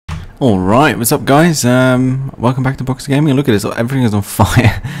Alright, what's up guys? Welcome back to Box Gaming. Look at this, everything is on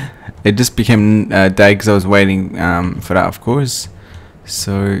fire. It just became day because I was waiting for that, of course.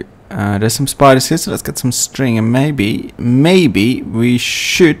 So there's some spiders here, so let's get some string and maybe we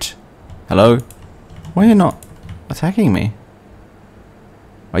should... Hello? Why are you not attacking me?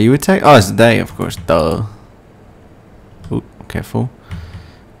 Are you attacking? Oh, it's day, of course. Duh. Ooh, careful.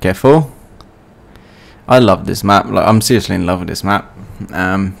 Careful. I love this map. Like, I'm seriously in love with this map.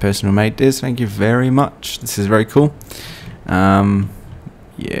 Person who made this, thank you very much. This is very cool. Yeah.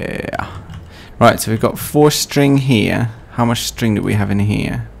 Right, so we've got 4 string here. How much string do we have in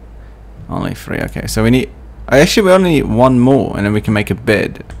here? Only 3. Okay, so we need... Actually, we only need 1 more, and then we can make a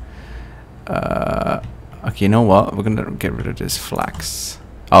bed. Okay, you know what? We're gonna get rid of this flax.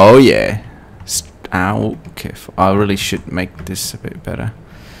 Oh yeah. Ow. Careful. I really should make this a bit better.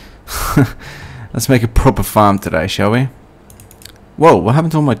 Let's make a proper farm today, shall we? Whoa, what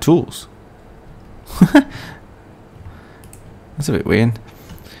happened to all my tools? That's a bit weird.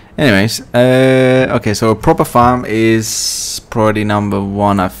 Anyways, okay, so a proper farm is priority number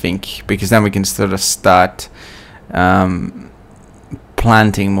 1, I think, because then we can sort of start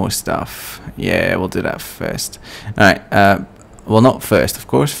planting more stuff. Yeah, we'll do that first. Alright, well, not first, of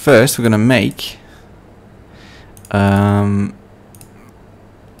course. First, we're gonna make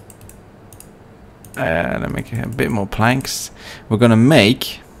let me make a bit more planks. We're gonna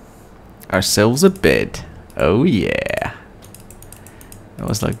make ourselves a bed. Oh yeah. It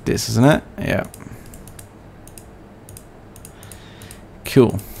was like this, isn't it? Yeah.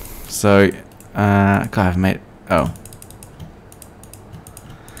 Cool. So, God, I've made... Oh.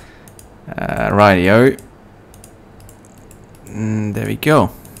 Rightio. There we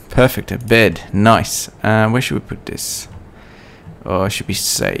go. Perfect. A bed. Nice. Where should we put this? Oh, it should be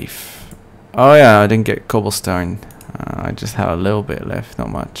safe. Oh yeah, I didn't get cobblestone. I just have a little bit left, not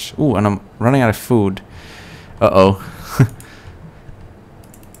much. Ooh, and I'm running out of food. Uh-oh.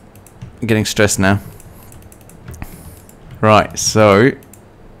 I'm getting stressed now. Right, so...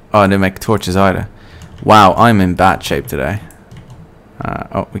 Oh, I didn't make torches either. Wow, I'm in bad shape today.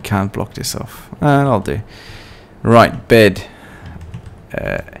 Oh, we can't block this off. I'll do. Right, bed.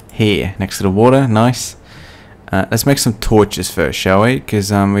 Here, next to the water. Nice. Let's make some torches first, shall we?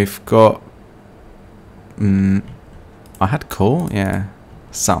 Because we've got... I had coal, yeah,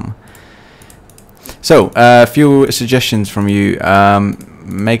 some. So, a few suggestions from you.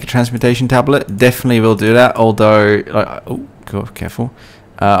 Make a transmutation tablet. Definitely will do that. Although, like, oh, God, careful.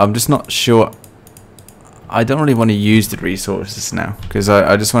 I'm just not sure. I don't really want to use the resources now because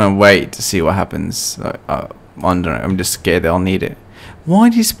I just want to wait to see what happens. I don't know. I'm just scared that I'll need it. Why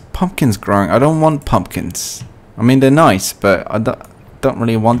are these pumpkins growing? I don't want pumpkins. I mean, they're nice, but I don't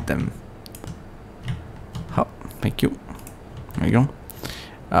really want them. Thank you. There you go.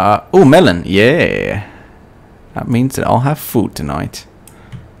 Oh, melon. Yeah. That means that I'll have food tonight.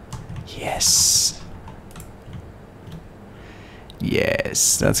 Yes.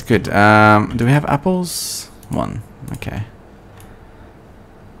 Yes, that's good. Do we have apples? 1. Okay.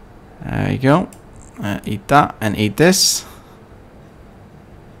 There you go. Eat that and eat this.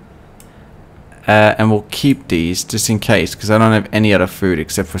 And we'll keep these just in case, because I don't have any other food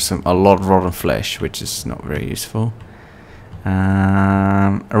except for a lot of rotten flesh, which is not very useful.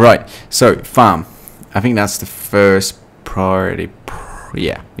 Right, so farm. I think that's the first priority.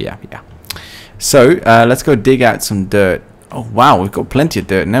 Yeah. So let's go dig out some dirt. Oh wow, we've got plenty of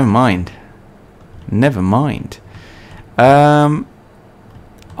dirt. Never mind. I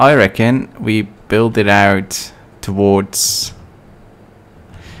reckon we build it out towards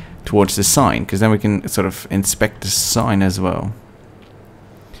the sign, because then we can sort of inspect the sign as well.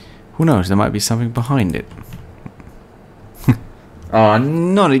 Who knows, there might be something behind it. Oh,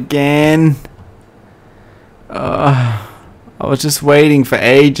 not again. I was just waiting for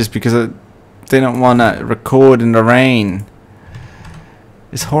ages because I didn't want to record in the rain.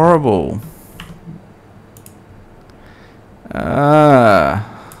 It's horrible. Can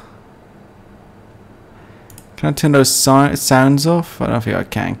I turn those sounds off? I don't think I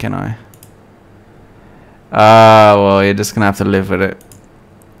can I? Well, you're just gonna have to live with it.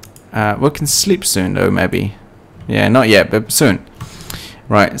 We can sleep soon though, maybe. Yeah, not yet, but soon.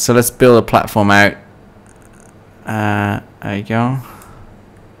 Right, so let's build a platform out. There you go.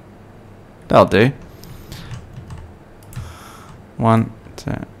 That'll do. 1,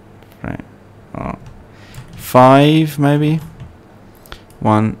 2, 3, 4, 5 maybe.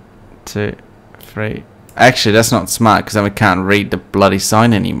 1, 2, 3. Actually, that's not smart because then we can't read the bloody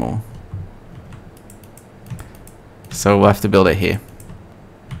sign anymore. So we'll have to build it here.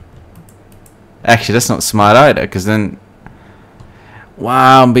 Actually, that's not smart either because then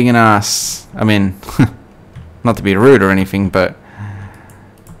Wow, I'm being an ass. I mean, not to be rude or anything, but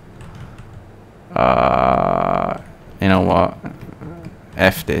you know what?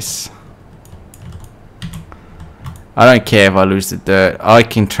 F this. I don't care if I lose the dirt. I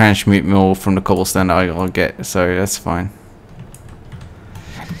can transmute more from the cobblestone that I'll get, so that's fine.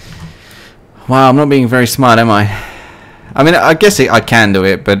 Wow, I'm not being very smart, am I? I mean, I guess I can do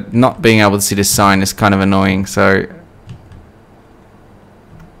it, but not being able to see the sign is kind of annoying, so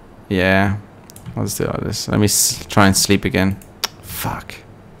yeah. I'll just do it like this. Let me try and sleep again. Fuck.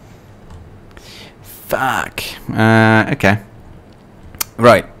 Fuck. Okay.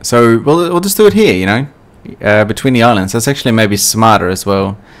 Right, so we'll just do it here, you know, between the islands. That's actually maybe smarter as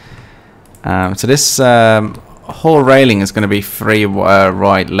well. So this whole railing is going to be free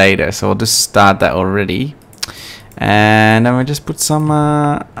right later, so I'll just start that already. And then we'll just put some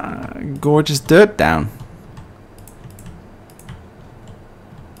gorgeous dirt down.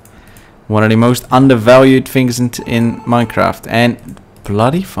 One of the most undervalued things in Minecraft. And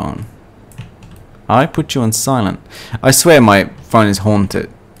bloody phone. I put you on silent. I swear my phone is haunted.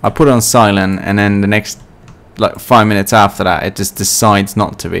 I put it on silent and then the next like 5 minutes after that it just decides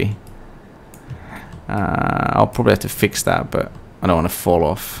not to be. I'll probably have to fix that, but I don't want to fall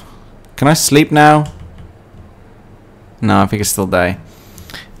off. Can I sleep now? No, I think it's still day.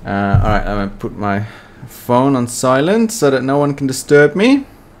 Alright, I'm going to put my phone on silent so that no one can disturb me.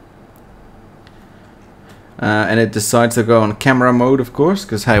 And it decides to go on camera mode, of course,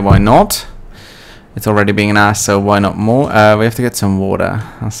 because hey, why not? It's already being an ass, so why not more? We have to get some water.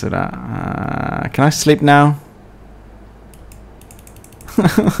 I'll do that. Can I sleep now?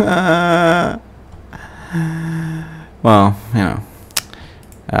 Well, you know.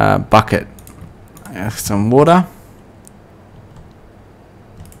 Bucket. Some water.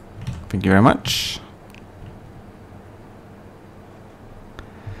 Thank you very much.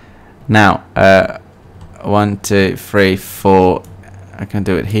 Now, 1, 2, 3, 4. I can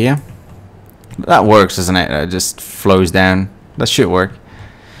do it here. That works, doesn't it? It just flows down. That should work.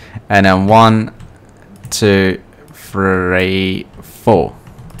 And then 1, 2, 3, 4.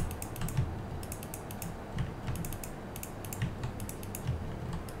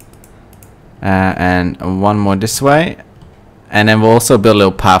 And one more this way. And then we'll also build a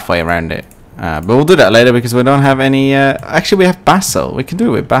little pathway around it. But we'll do that later because we don't have any... actually, we have basil. We can do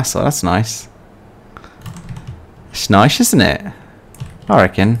it with basil. That's nice. It's nice, isn't it? I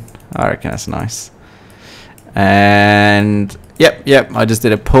reckon that's nice. And yep, I just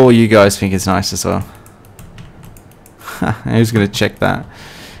did a poll. You guys think it's nice as well. Who's gonna check that?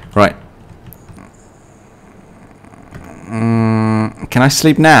 Right. Can I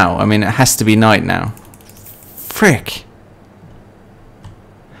sleep now? I mean, it has to be night now. Frick.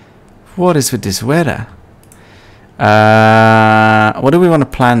 What is with this weather? What do we want to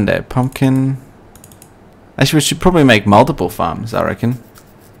plant there? Pumpkin. Actually, we should probably make multiple farms, I reckon.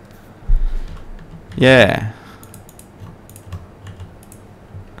 Yeah.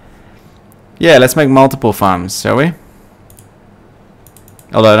 Yeah, let's make multiple farms, shall we?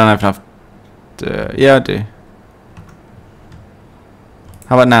 Although I don't have enough to, yeah, I do.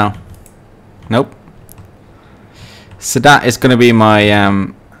 How about now? Nope. So that is going to be my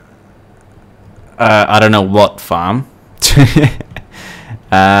I don't know what farm.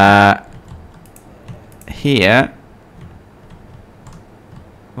 Here,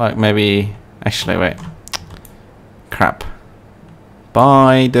 like maybe, actually wait, crap,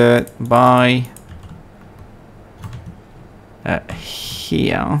 buy dirt, buy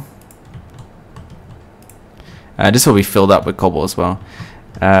here. This will be filled up with cobble as well.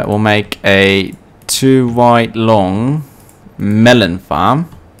 We'll make a 2 wide long melon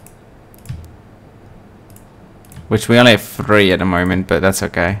farm, which we only have 3 at the moment, but that's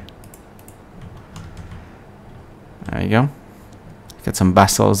okay. There you go. Get some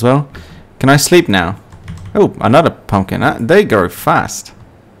basil as well. Can I sleep now? Oh, another pumpkin. They grow fast.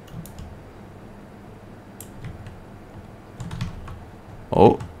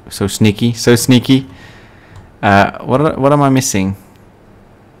 Oh, so sneaky, so sneaky. What am I missing?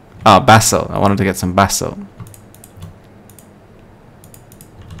 Oh, basil. I wanted to get some basil.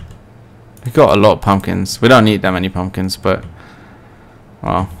 We got a lot of pumpkins. We don't need that many pumpkins, but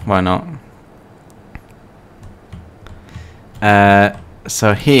well, why not?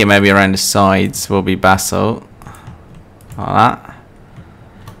 So here, maybe around the sides, will be basil, like that,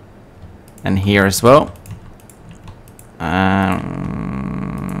 and here as well.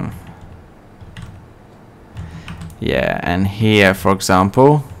 Yeah, and here, for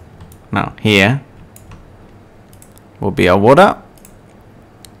example, no, here will be our water.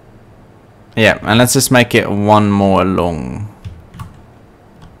 Yeah, and let's just make it one more long.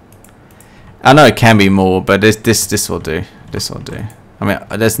 I know it can be more, but this will do. This will do. I mean,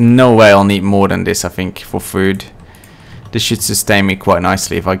 there's no way I'll need more than this, I think, for food. This should sustain me quite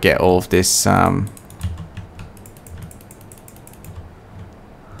nicely if I get all of this.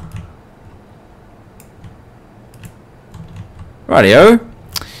 Rightio.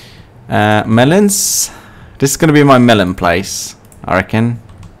 Melons. This is going to be my melon place, I reckon.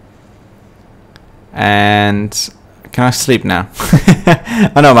 And can I sleep now?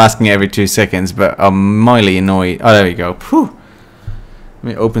 I know I'm asking every 2 seconds, but I'm mildly annoyed. Oh, there we go. Whew. Let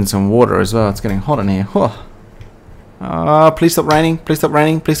me open some water as well. It's getting hot in here. Please stop raining. Please stop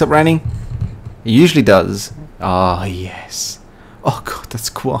raining. Please stop raining. It usually does. Ah, yes. Oh, God, that's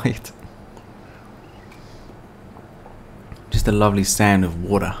quiet. Just a lovely sound of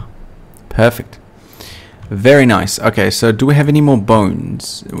water. Perfect. Very nice. Okay, so do we have any more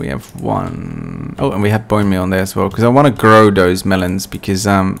bones? We have one. Oh, and we have bone meal on there as well, because I want to grow those melons, because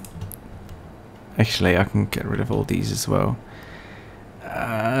actually I can get rid of all these as well.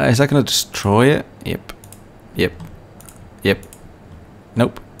 Is that going to destroy it? Yep. Yep. Yep.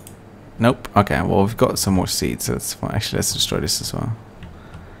 Nope. Nope. Okay, well, we've got some more seeds, so that's fine. Actually, let's destroy this as well.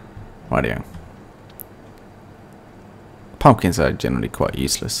 Rightio. Pumpkins are generally quite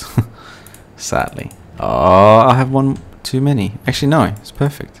useless. Sadly. Oh, I have one too many. Actually, no, it's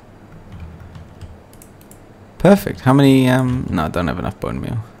perfect. Perfect. How many? No, I don't have enough bone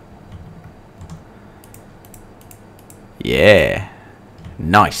meal. Yeah.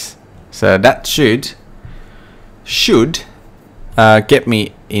 Nice. So that should get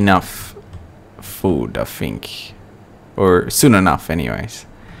me enough food, I think, or soon enough, anyways.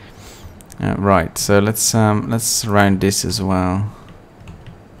 Right. So let's round this as well.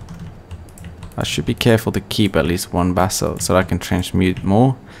 I should be careful to keep at least one basalt so I can transmute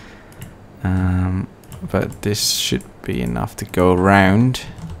more. But this should be enough to go round.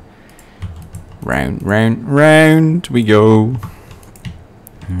 Round, round, round we go.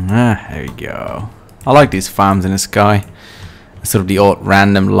 There we go. I like these farms in the sky. Sort of the odd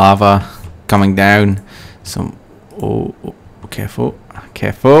random lava coming down. Some. Oh, careful,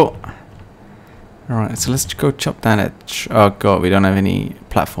 careful. Alright, so let's go chop down that. Oh god, we don't have any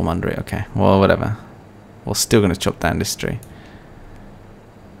platform under it. Okay, well, whatever. We're still gonna chop down this tree.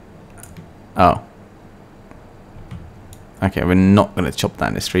 Oh. Okay, we're not gonna chop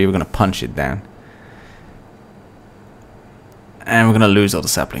down this tree. We're gonna punch it down. And we're gonna lose all the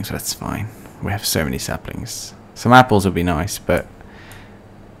saplings, so that's fine. We have so many saplings. Some apples would be nice, but.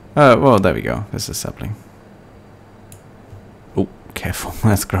 Oh, well, there we go. There's a sapling. Oh, careful.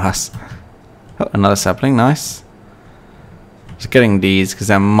 That's grass. Oh, another sapling, nice. Just getting these because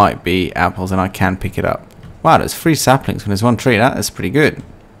there might be apples and I can pick it up. Wow, there's 3 saplings when there's 1 tree. That is pretty good.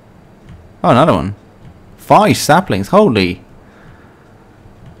 Oh, another one. 5 saplings, holy.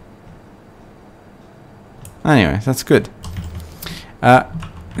 Anyway, that's good.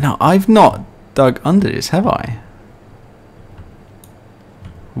 No, I've not dug under this, have I?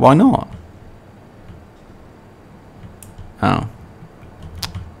 Why not? Oh.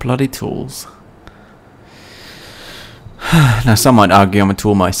 Bloody tools. Now some might argue I'm a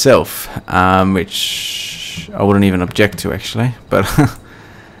tool myself, which I wouldn't even object to actually, but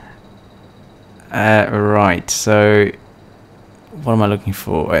right, so what am I looking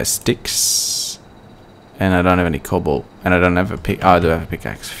for? Sticks, and I don't have any cobalt, and I don't have a pick. Oh, I do have a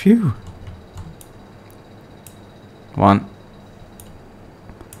pickaxe. Phew. 1.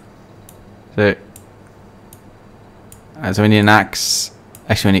 So we need an axe.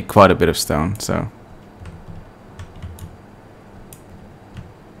 Actually, we need quite a bit of stone, so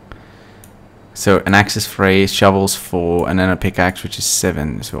an axe is 3, shovels 4, and then a pickaxe, which is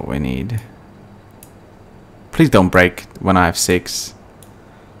 7, is what we need. Please don't break when I have 6.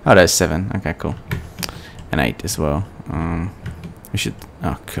 Oh, there's 7. Okay, cool. And 8 as well. We should.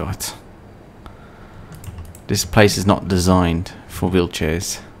 Oh god, this place is not designed for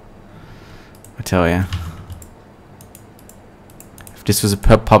wheelchairs. I tell ya. If this was a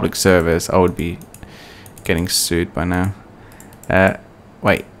public service, I would be getting sued by now.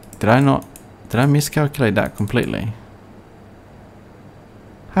 Wait, did I miscalculate that completely?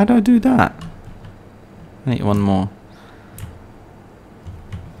 How do I do that? I need 1 more.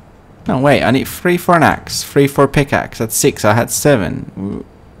 No, wait, I need 3 for an axe, 3 for a pickaxe. That's 6, I had 7.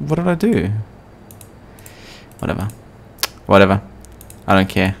 What did I do? Whatever. Whatever. I don't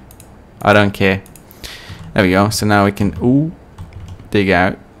care. I don't care. There we go. So now we can dig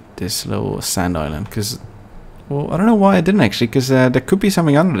out this little sand island. Because, well, I don't know why I didn't actually. Because there could be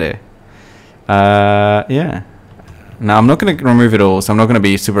something under there. Yeah. Now, I'm not going to remove it all. So I'm not going to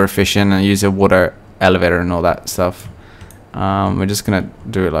be super efficient and use a water elevator and all that stuff. We're just gonna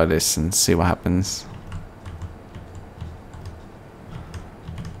do it like this and see what happens.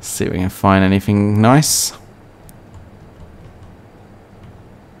 See if we can find anything nice.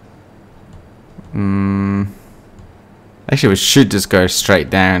 Actually, we should just go straight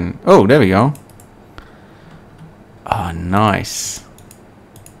down. Oh, there we go. Oh, nice.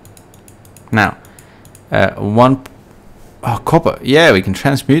 Now, copper. Yeah, we can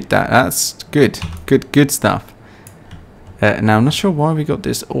transmute that. That's good. Good stuff. Now, I'm not sure why we got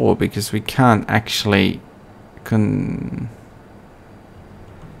this ore, because we can't actually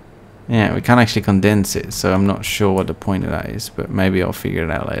we can't actually condense it, so I'm not sure what the point of that is, but maybe I'll figure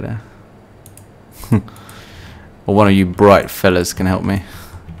it out later. Or one of you bright fellas can help me.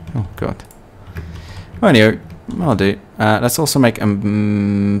 Oh god. Well, anyway, I'll do. Let's also make a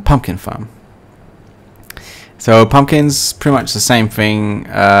pumpkin farm. So pumpkins, pretty much the same thing.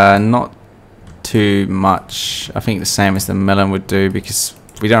 Not too much. I think the same as the melon would do, because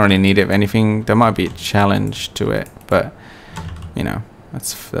we don't really need it. If anything, there might be a challenge to it, but you know,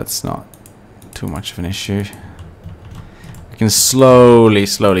 that's not too much of an issue. I can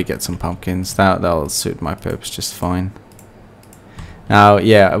slowly get some pumpkins. That'll suit my purpose just fine. Now,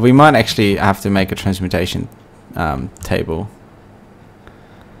 yeah, we might actually have to make a transmutation table.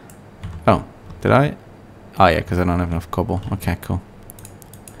 Oh, did I? Oh yeah, because I don't have enough cobble. Okay, cool.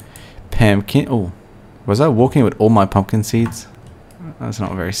 Pumpkin. Oh, was I walking with all my pumpkin seeds? That's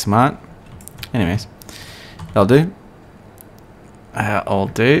not very smart. Anyways, that'll do. I'll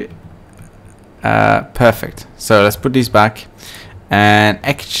do. Perfect. So let's put these back, and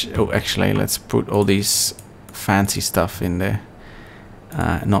actually, let's put all these fancy stuff in there.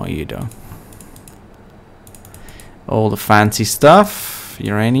 Not you though. All the fancy stuff,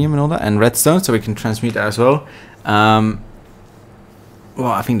 uranium and all that, and redstone, so we can transmute that as well.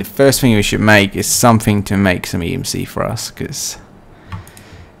 Well, I think the first thing we should make is something to make some EMC for us, because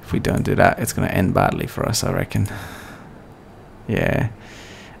if we don't do that, it's going to end badly for us, I reckon. Yeah.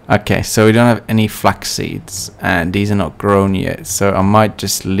 Okay, so we don't have any flax seeds, and these are not grown yet, so I might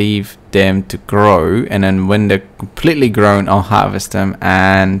just leave them to grow, and then when they're completely grown, I'll harvest them,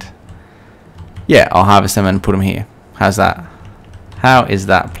 and yeah, I'll harvest them and put them here. How's that? How is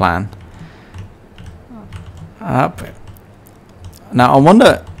that plan? Up. Now I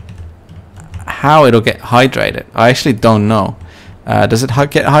wonder how it'll get hydrated. I actually don't know. Does it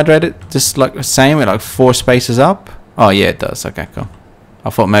get hydrated just like the same, with like 4 spaces up? Oh yeah, it does. Okay, cool. I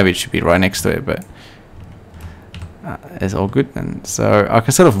thought maybe it should be right next to it, but it's all good. And so I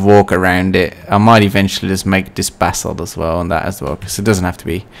can sort of walk around it. I might eventually just make this basalt as well, and that as well, because it doesn't have to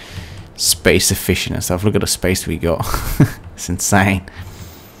be space efficient and stuff. Look at the space we got. It's insane.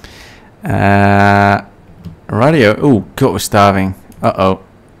 Radio. Oh god, we're starving. Uh-oh.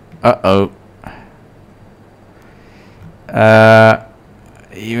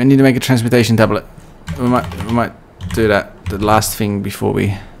 You need to make a transmutation tablet. We might do that, the last thing before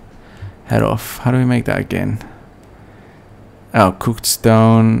we head off. How do we make that again? Oh, cooked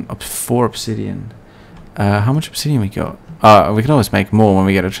stone, 4 obsidian. How much obsidian we got? We can always make more when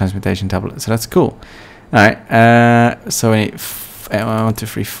we get a transmutation tablet, so that's cool. Alright, so we need 1, 2,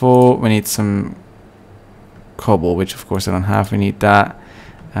 3, 4. We need some cobble, which of course I don't have. We need that.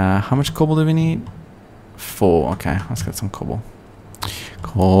 How much cobble do we need? 4. Okay, let's get some cobble.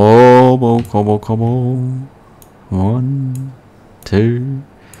 Cobble. 1, 2,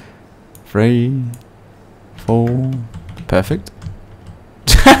 3, 4. Perfect.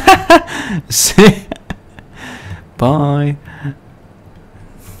 See? Bye.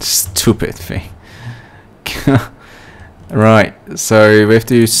 Stupid thing. Right, so we have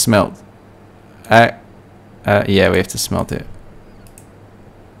to smelt. Yeah, we have to smelt it.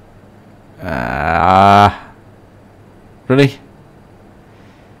 Really?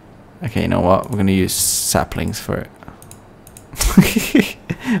 Okay, you know what? We're gonna use saplings for it.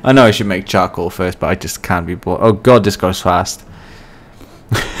 I know I should make charcoal first, but I just can't be bored. Oh god, this goes fast.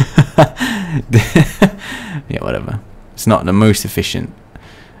 Yeah, whatever. It's not the most efficient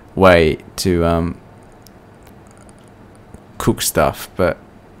way to cook stuff, but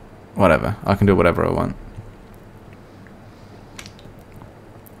whatever. I can do whatever I want.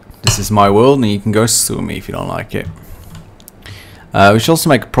 This is my world, and you can go sue me if you don't like it. We should also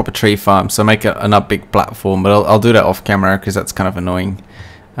make a proper tree farm, so make another big platform, but I'll do that off camera because that's kind of annoying.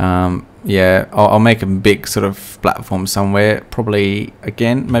 Yeah, I'll make a big sort of platform somewhere, probably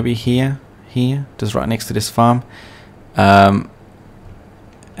again maybe here, just right next to this farm, and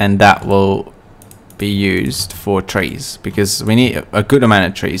that will be used for trees, because we need a good amount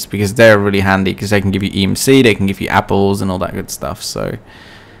of trees, because they're really handy, because they can give you EMC, they can give you apples and all that good stuff, so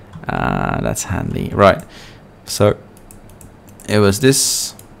that's handy. Right, so it was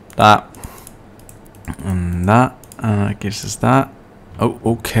this, that, and that. Gives us that.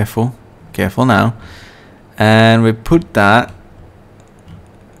 Oh, careful. Careful now. And we put that.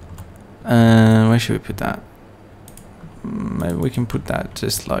 Where should we put that? Maybe we can put that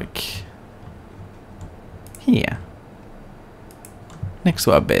just like here. Next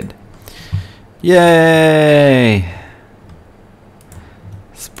to our bed. Yay!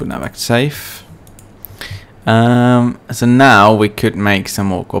 Let's put that back safe. So now we could make some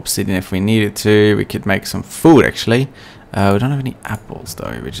more obsidian if we needed to. We could make some food actually. We don't have any apples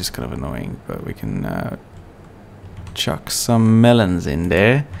though, which is kind of annoying, but we can chuck some melons in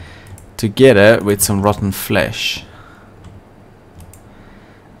there together with some rotten flesh.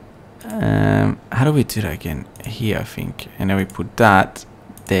 How do we do that again? Here, I think. And then we put that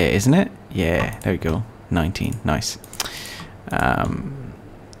there, isn't it? Yeah, there we go. 19. Nice.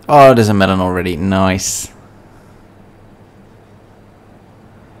 Oh, there's a melon already. Nice.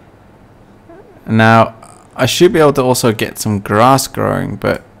 Now, I should be able to also get some grass growing,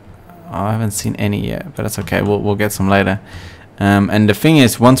 but I haven't seen any yet. But that's okay. We'll get some later. And the thing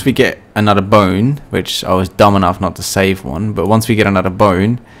is, once we get another bone, which I was dumb enough not to save one, but once we get another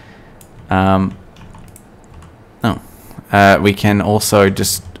bone, we can also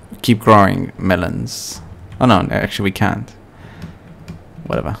just keep growing melons. Oh no, actually we can't.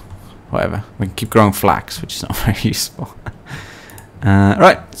 Whatever. We can keep growing flax, which is not very useful.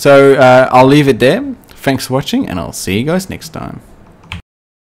 Right, so I'll leave it there. Thanks for watching, and I'll see you guys next time.